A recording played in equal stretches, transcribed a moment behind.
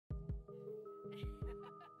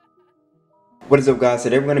What is up, guys?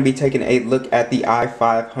 Today we're going to be taking a look at the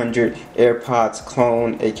I500 AirPods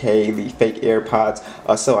clone, aka the fake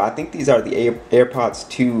AirPods. So I think these are the AirPods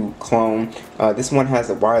 2 clone. This one has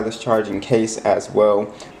a wireless charging case as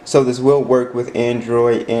well. So this will work with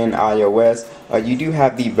Android and iOS. You do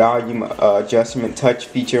have the volume adjustment touch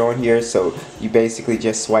feature on here, so you basically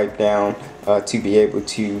just swipe down to be able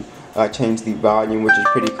to change the volume, which is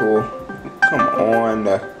pretty cool. Come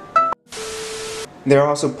on. They're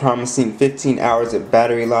also promising 15 hours of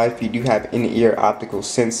battery life. You do have in-ear optical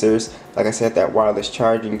sensors, like I said, that wireless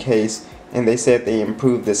charging case, and they said they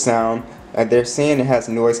improved the sound. They're saying it has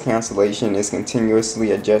noise cancellation, is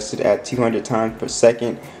continuously adjusted at 200 times per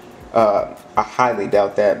second. I highly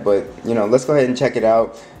doubt that, but you know, let's go ahead and check it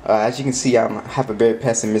out. As you can see, I have a very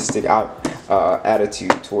pessimistic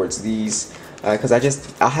attitude towards these. Because I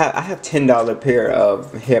have $10 pair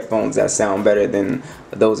of headphones that sound better than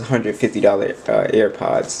those $150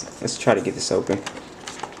 AirPods. Let's try to get this open.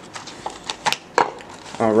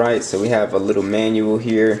 Alright, so we have a little manual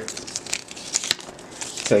here.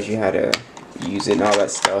 Tells you how to use it and all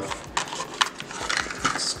that stuff.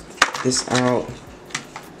 Let's get this out.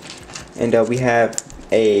 And we have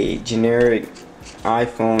a generic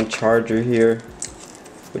iPhone charger here,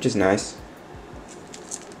 which is nice.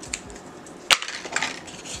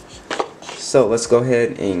 So let's go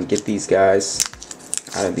ahead and get these guys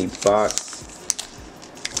out of the box,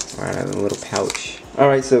 or out of the little pouch.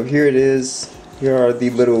 Alright, so here it is. Here are the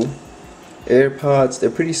little AirPods. They're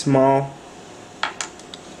pretty small.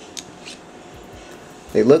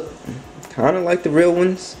 They look kind of like the real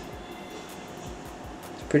ones.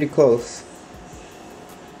 It's pretty close.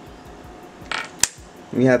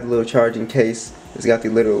 We have the little charging case. It's got the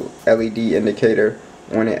little LED indicator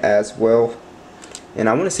on it as well. And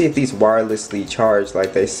I want to see if these wirelessly charge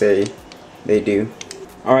like they say they do.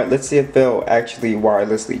 Alright, let's see if they'll actually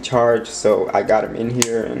wirelessly charge. So I got them in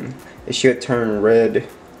here and it should turn red.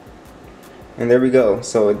 And there we go.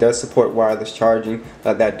 So it does support wireless charging.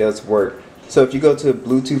 That does work. So if you go to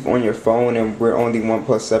Bluetooth on your phone and we're on the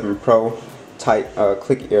OnePlus 7 Pro, type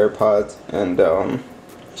click AirPods and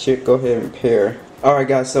should go ahead and pair. Alright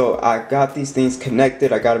guys, so I got these things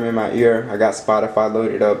connected. I got them in my ear. I got Spotify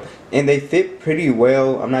loaded up. And they fit pretty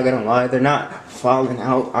well. I'm not gonna lie. They're not falling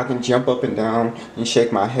out. I can jump up and down and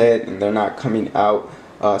shake my head and they're not coming out.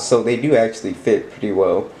 So they do actually fit pretty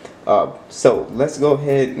well. So let's go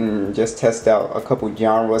ahead and just test out a couple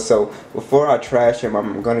genres. So before I trash them,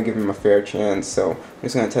 I'm gonna give them a fair chance. So I'm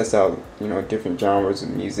just gonna test out, you know, different genres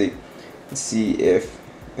of music and see if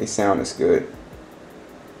they sound as good.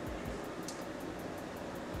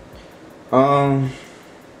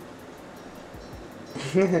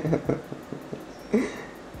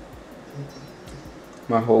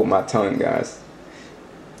 Hold my tongue, guys.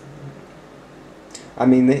 I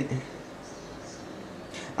mean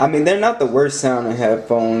they're not the worst sounding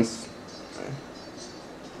headphones,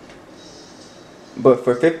 but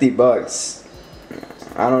for 50 bucks,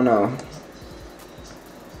 I don't know.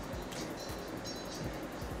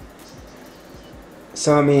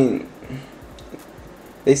 So I mean,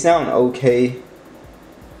 they sound okay.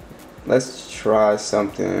 Let's try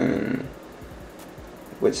something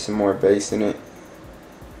with some more bass in it.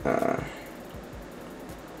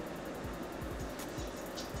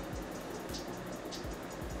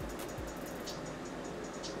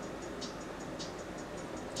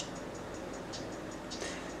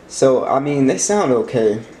 So I mean, they sound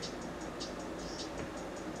okay.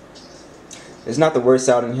 It's not the worst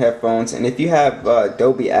sounding headphones, and if you have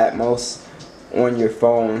Dolby Atmos on your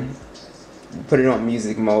phone, put it on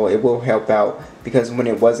music mode, it will help out, because when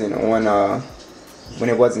it wasn't on when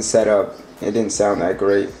it wasn't set up, it didn't sound that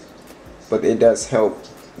great, but it does help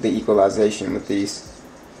the equalization with these.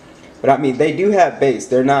 But I mean, they do have bass.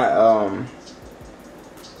 They're not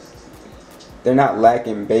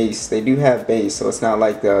lacking bass. They do have bass, so it's not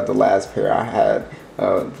like the last pair I had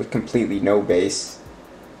with completely no bass.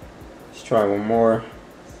 Let's try one more.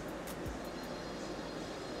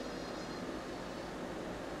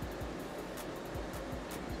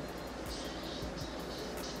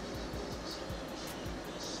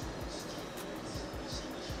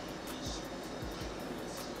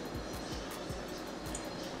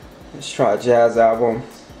 Let's try a jazz album.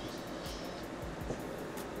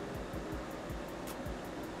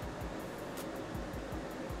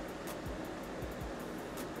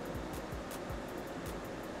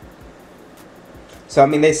 So I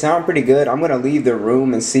mean, they sound pretty good. I'm gonna leave the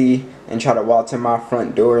room and see, and try to walk to my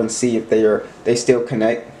front door and see if they still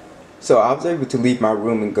connect. So I was able to leave my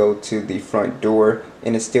room and go to the front door,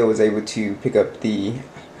 and it still was able to pick up the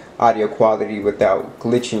audio quality without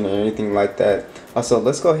glitching or anything like that. So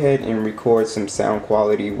let's go ahead and record some sound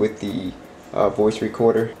quality with the voice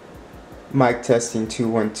recorder. Mic testing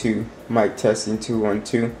 212. Mic testing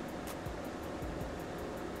 212.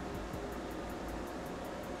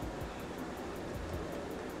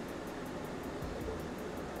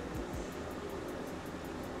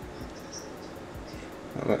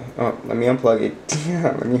 Oh, let me unplug it.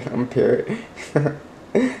 Let me unpair it.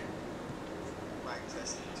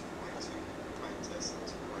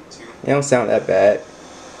 It don't sound that bad.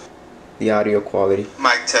 The audio quality.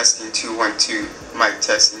 Mic testing 212. Mic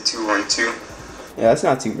testing 212. Yeah, that's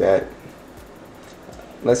not too bad.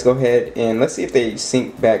 Let's go ahead and let's see if they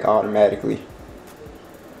sync back automatically.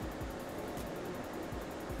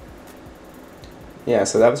 Yeah,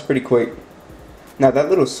 so that was pretty quick. Now that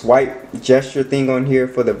little swipe gesture thing on here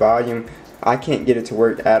for the volume, I can't get it to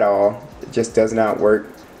work at all. It just does not work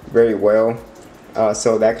very well.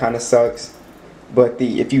 So that kind of sucks. But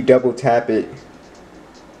if you double tap it,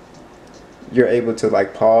 you're able to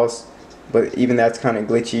like pause. But even that's kind of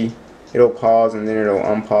glitchy. It'll pause and then it'll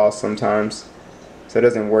unpause sometimes. So it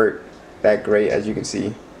doesn't work that great, as you can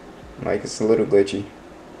see. Like, it's a little glitchy.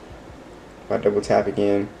 If I double tap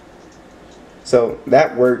again. So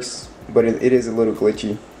that works, but it is a little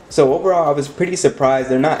glitchy. So overall, I was pretty surprised.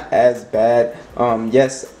 They're not as bad.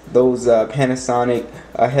 Yes, those Panasonic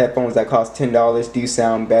headphones that cost $10 do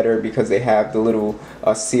sound better because they have the little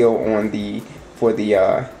seal on for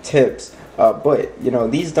the tips. But you know,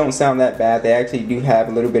 these don't sound that bad. They actually do have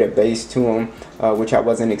a little bit of bass to them, which I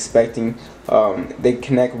wasn't expecting. They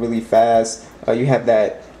connect really fast. You have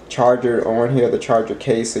that charger on here, the charger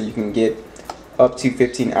case, so you can get up to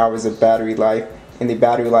 15 hours of battery life. And the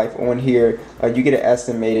battery life on here, you get it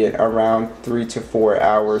estimated around 3 to 4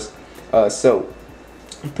 hours. So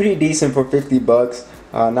pretty decent for 50 bucks.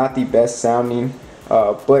 Not the best sounding,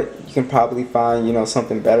 but you can probably find, you know,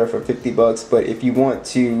 something better for 50 bucks. But if you want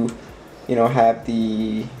to, you know, have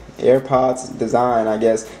the AirPods design, I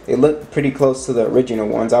guess they look pretty close to the original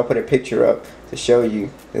ones. I'll put a picture up to show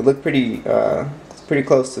you. They look pretty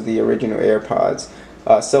close to the original AirPods.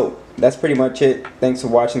 So that's pretty much it. Thanks for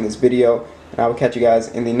watching this video, and I will catch you guys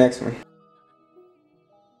in the next one.